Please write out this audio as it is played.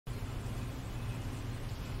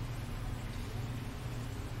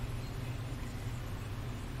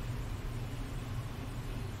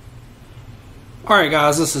Alright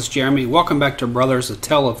guys, this is Jeremy. Welcome back to Brothers, A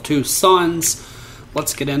Tale of Two Sons.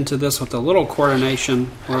 Let's get into this with a little coordination.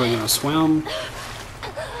 Where are we going to swim?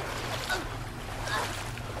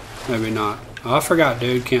 Maybe not. Oh, I forgot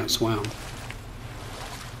dude can't swim.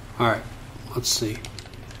 Alright, let's see.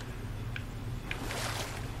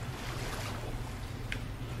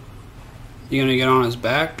 You gonna get on his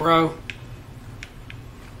back, bro?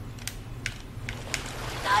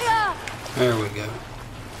 There we go.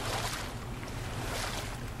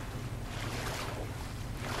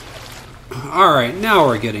 Alright, now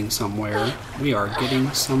we're getting somewhere. We are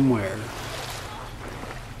getting somewhere.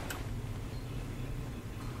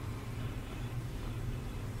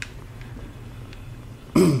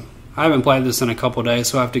 I haven't played this in a couple days,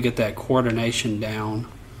 so I have to get that coordination down.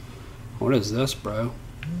 What is this, bro?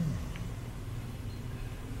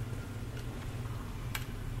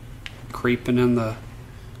 Creeping in the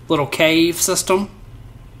little cave system.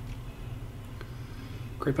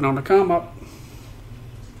 Creeping on the come up.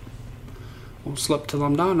 Won't slip till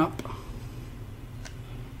I'm done up.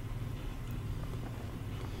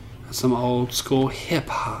 That's some old school hip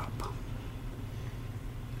hop.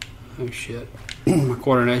 Oh shit. My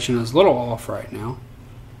coordination is a little off right now.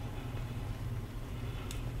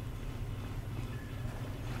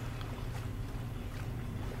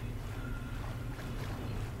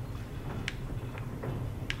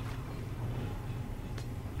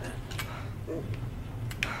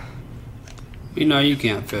 You know you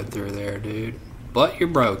can't fit through there, dude. But your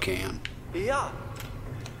bro can. Yeah.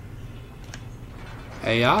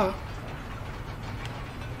 Hey, Let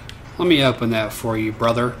me open that for you,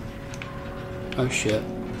 brother. Oh, shit.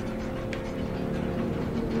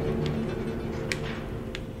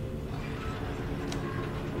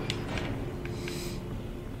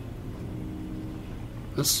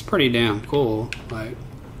 This is pretty damn cool. Like,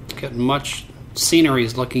 getting much... Scenery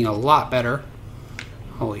is looking a lot better.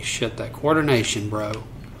 Holy shit, that coordination, bro.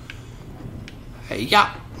 Hey,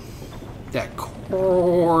 yeah. That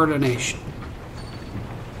coordination.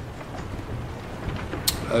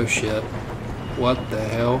 Oh, shit. What the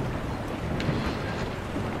hell?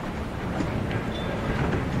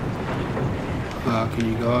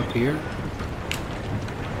 Can you go up here?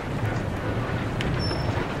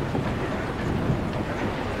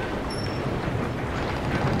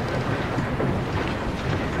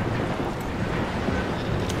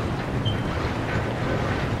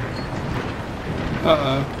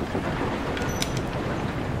 Uh-oh.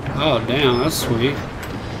 Oh, damn, that's sweet.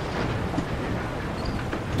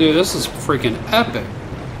 Dude, this is freaking epic.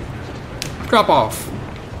 Drop off.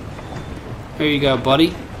 Here you go,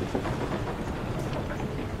 buddy.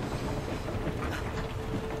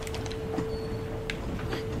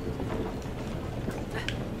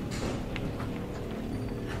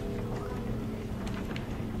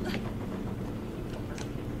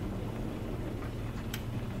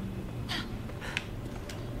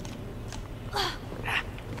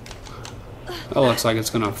 Oh, looks like it's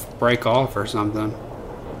gonna break off or something.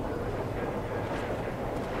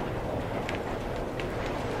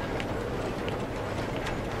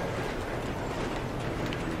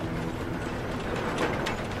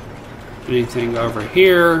 Anything over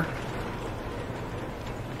here?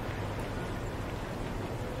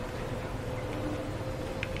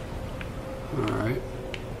 Alright.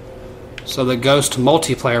 So the Ghost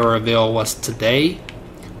multiplayer reveal was today.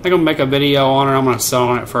 I'm gonna make a video on it. I'm gonna sit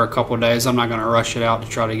on it for a couple days. I'm not gonna rush it out to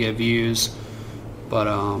try to get views, but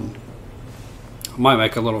I might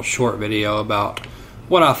make a little short video about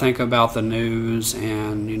what I think about the news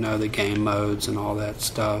and, you know, the game modes and all that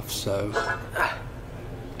stuff. So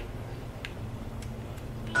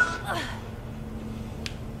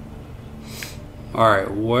alright,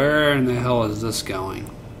 where in the hell is this going?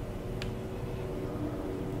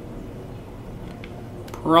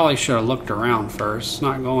 Probably should have looked around first. It's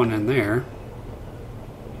not going in there.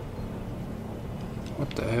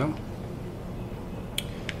 What the hell?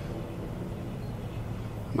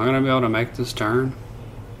 Am I going to be able to make this turn?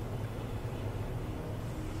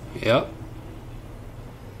 Yep.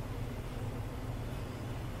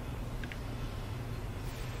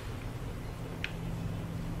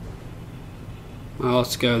 Well,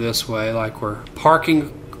 let's go this way like we're parking.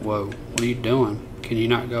 Whoa, what are you doing? Can you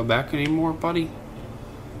not go back anymore, buddy?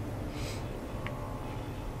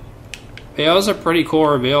 Yeah, it was a pretty cool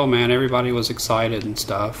reveal, man. Everybody was excited and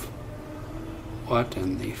stuff. What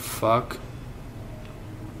in the fuck?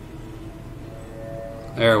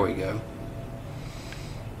 There we go.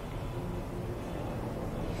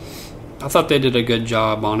 I thought they did a good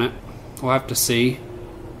job on it. We'll have to see.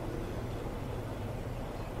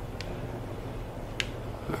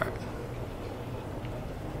 Alright.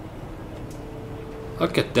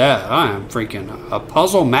 Look at that. I am freaking a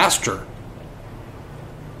puzzle master.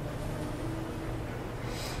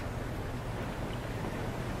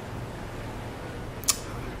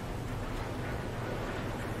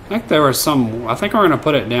 I think there was some... I think we're going to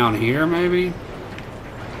put it down here, maybe.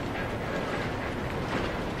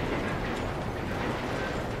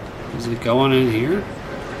 Is it going in here?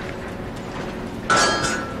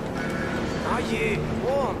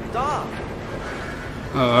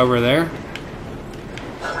 Oh, over there?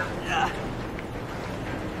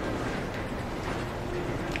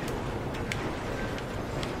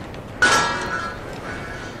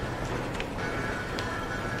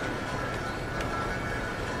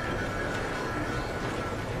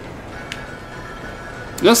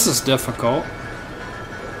 This is difficult.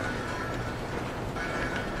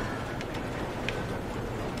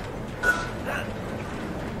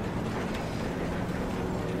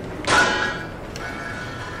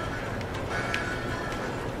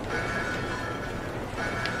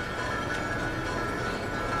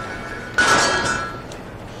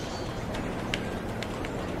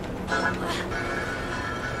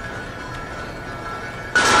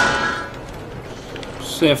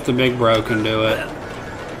 See if the big bro can do it.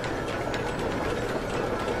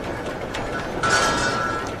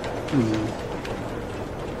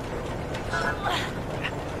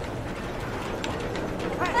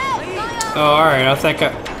 Oh, alright, I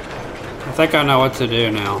think I know what to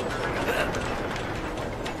do now.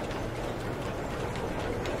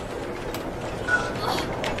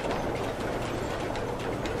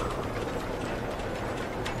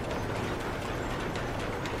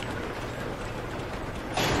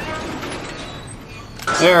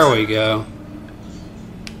 There we go.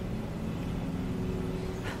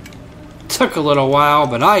 Took a little while,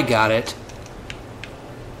 but I got it.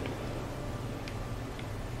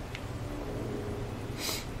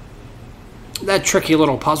 That tricky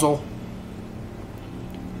little puzzle.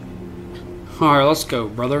 Alright, let's go,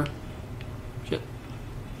 brother. Shit.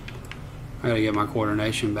 I gotta get my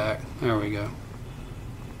coordination back. There we go.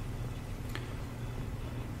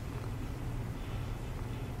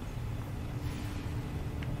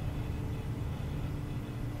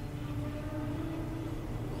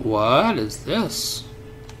 What is this?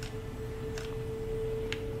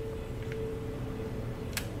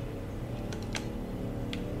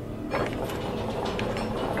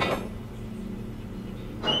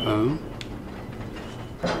 Oh.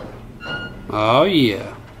 Oh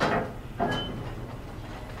yeah.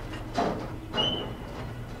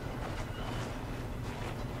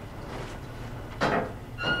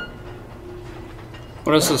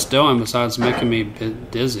 What is this doing besides making me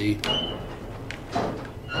dizzy?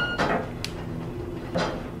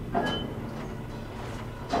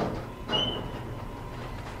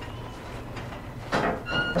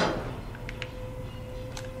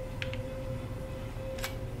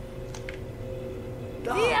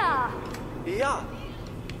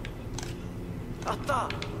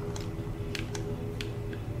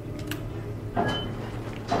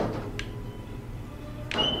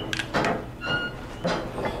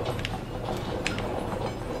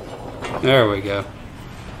 There we go.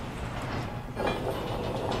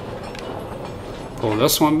 Pull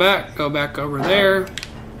this one back, go back over there.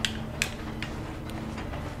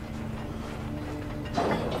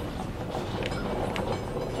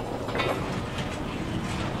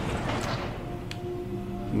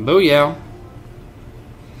 Booyah.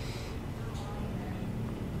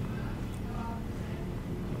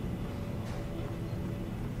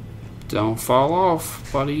 Don't fall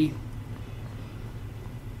off, buddy.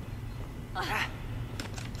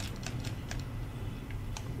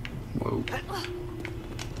 Whoa.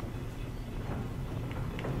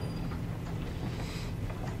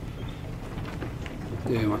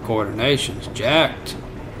 Dude, my coordination's jacked.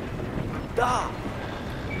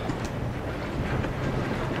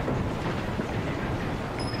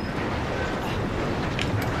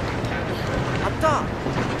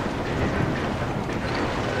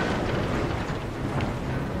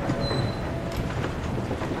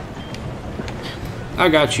 I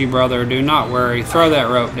got you, brother. Do not worry. Throw that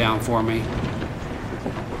rope down for me.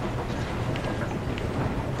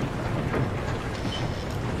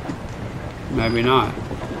 Maybe not.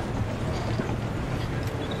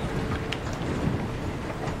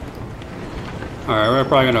 Alright, we're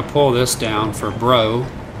probably going to pull this down for bro.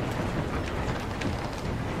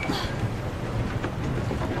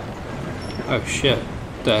 Oh shit.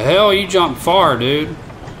 The hell? You jumped far, dude.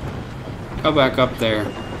 Go back up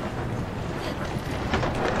there.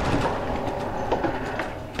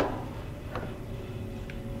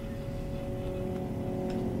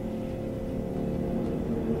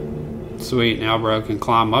 Sweet, now bro can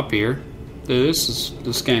climb up here. Dude,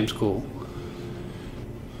 this game's cool.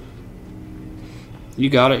 You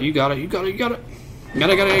got it, you got it, you got it, you got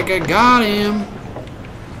it. Got him.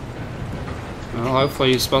 Well,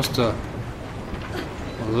 hopefully he's supposed to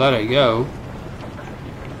let it go.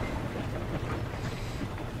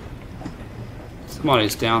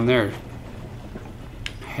 Somebody's down there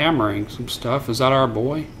hammering some stuff. Is that our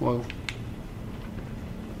boy? Whoa.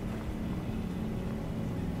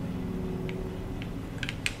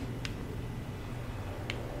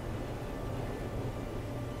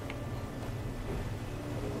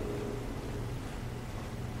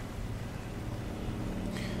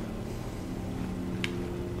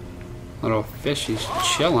 Little fishy's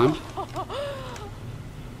chilling.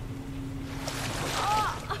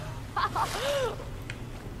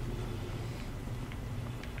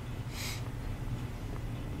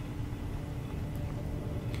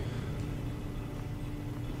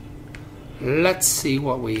 Let's see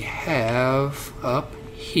what we have up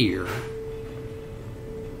here.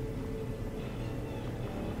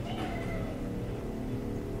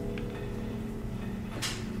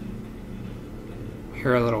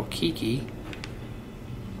 Hear a little Kiki.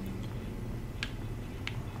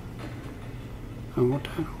 Oh, what the?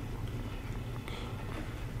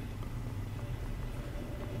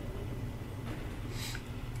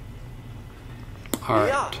 All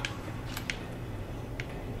right.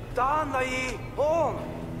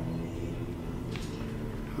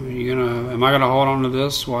 Am I gonna hold on to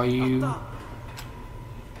this while you?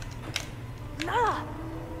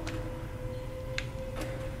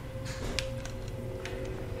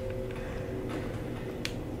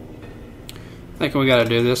 I think we gotta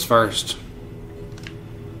do this first.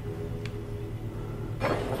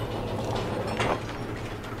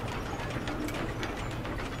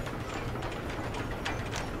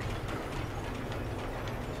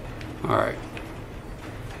 All right.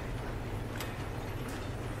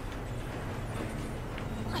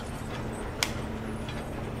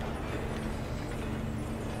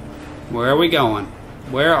 Where are we going?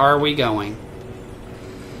 Where are we going?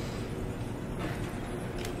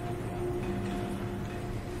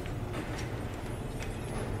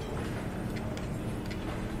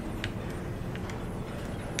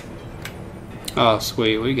 Oh,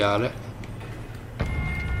 sweet, we got it.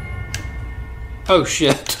 Oh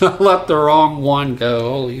shit, I let the wrong one go.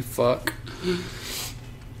 Holy fuck.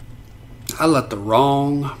 I let the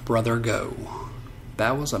wrong brother go.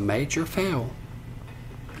 That was a major fail.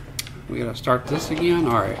 We gotta start this again?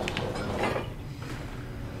 Alright.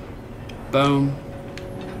 Boom.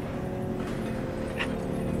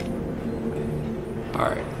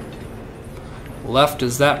 Alright. Left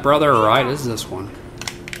is that brother, right is this one.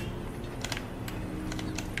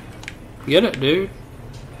 Get it, dude.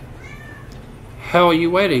 Hell are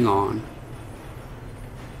you waiting on?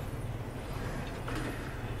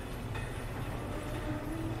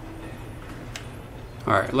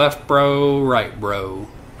 Alright, left bro, right bro.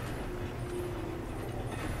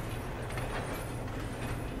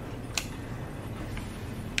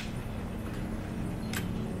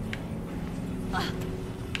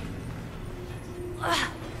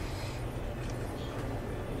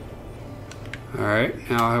 Alright,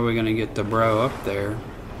 now how are we gonna get the bro up there?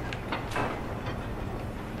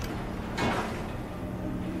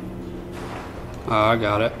 Oh, I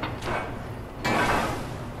got it.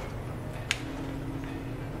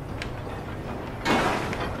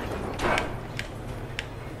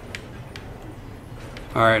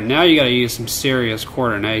 Alright, now you gotta use some serious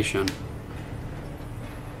coordination.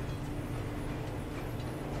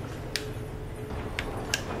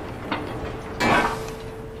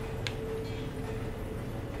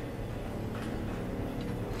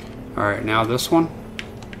 Alright, now this one.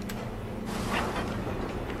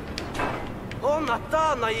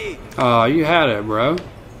 Oh, you had it, bro.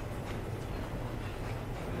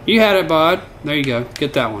 You had it, bud. There you go.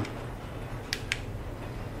 Get that one.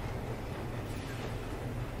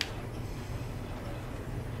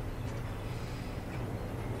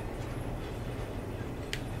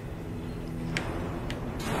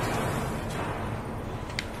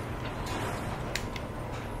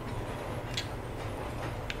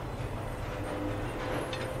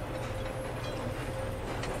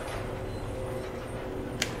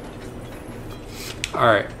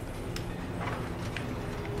 Alright.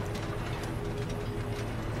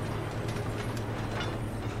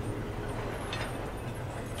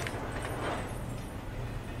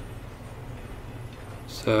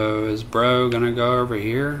 So is bro gonna go over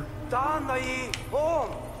here?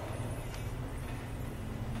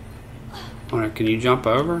 Can you jump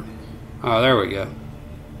over? Oh, there we go.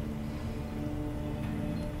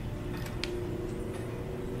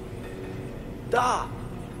 Da.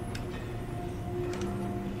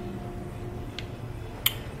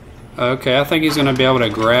 Okay, I think he's going to be able to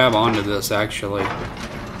grab onto this, actually.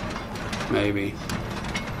 Maybe.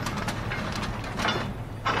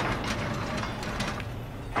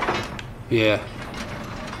 Yeah.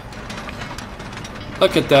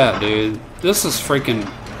 Look at that, dude. This is freaking...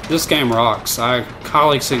 This game rocks. I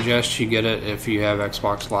highly suggest you get it if you have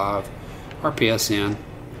Xbox Live or PSN.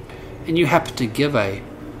 And you happen to give a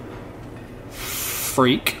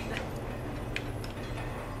freak.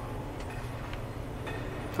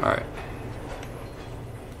 Alright.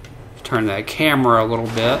 Turn that camera a little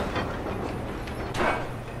bit.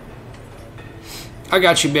 I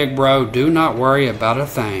got you, big bro. Do not worry about a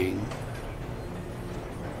thing.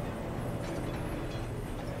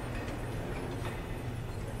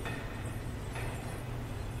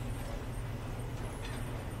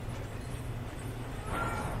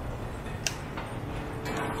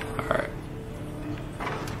 Alright.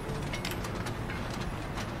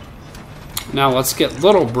 Now let's get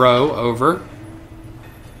little bro over.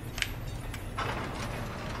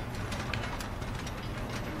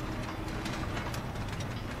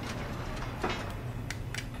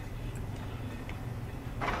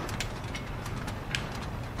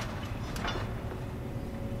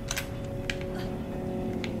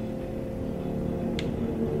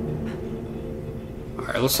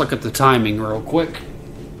 Alright, let's look at the timing real quick.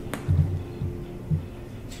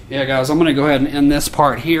 Yeah, guys, I'm going to go ahead and end this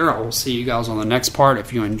part here. I will see you guys on the next part.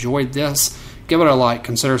 If you enjoyed this, give it a like.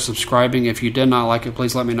 Consider subscribing. If you did not like it,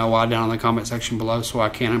 please let me know why down in the comment section below so I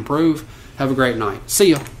can improve. Have a great night. See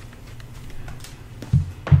ya.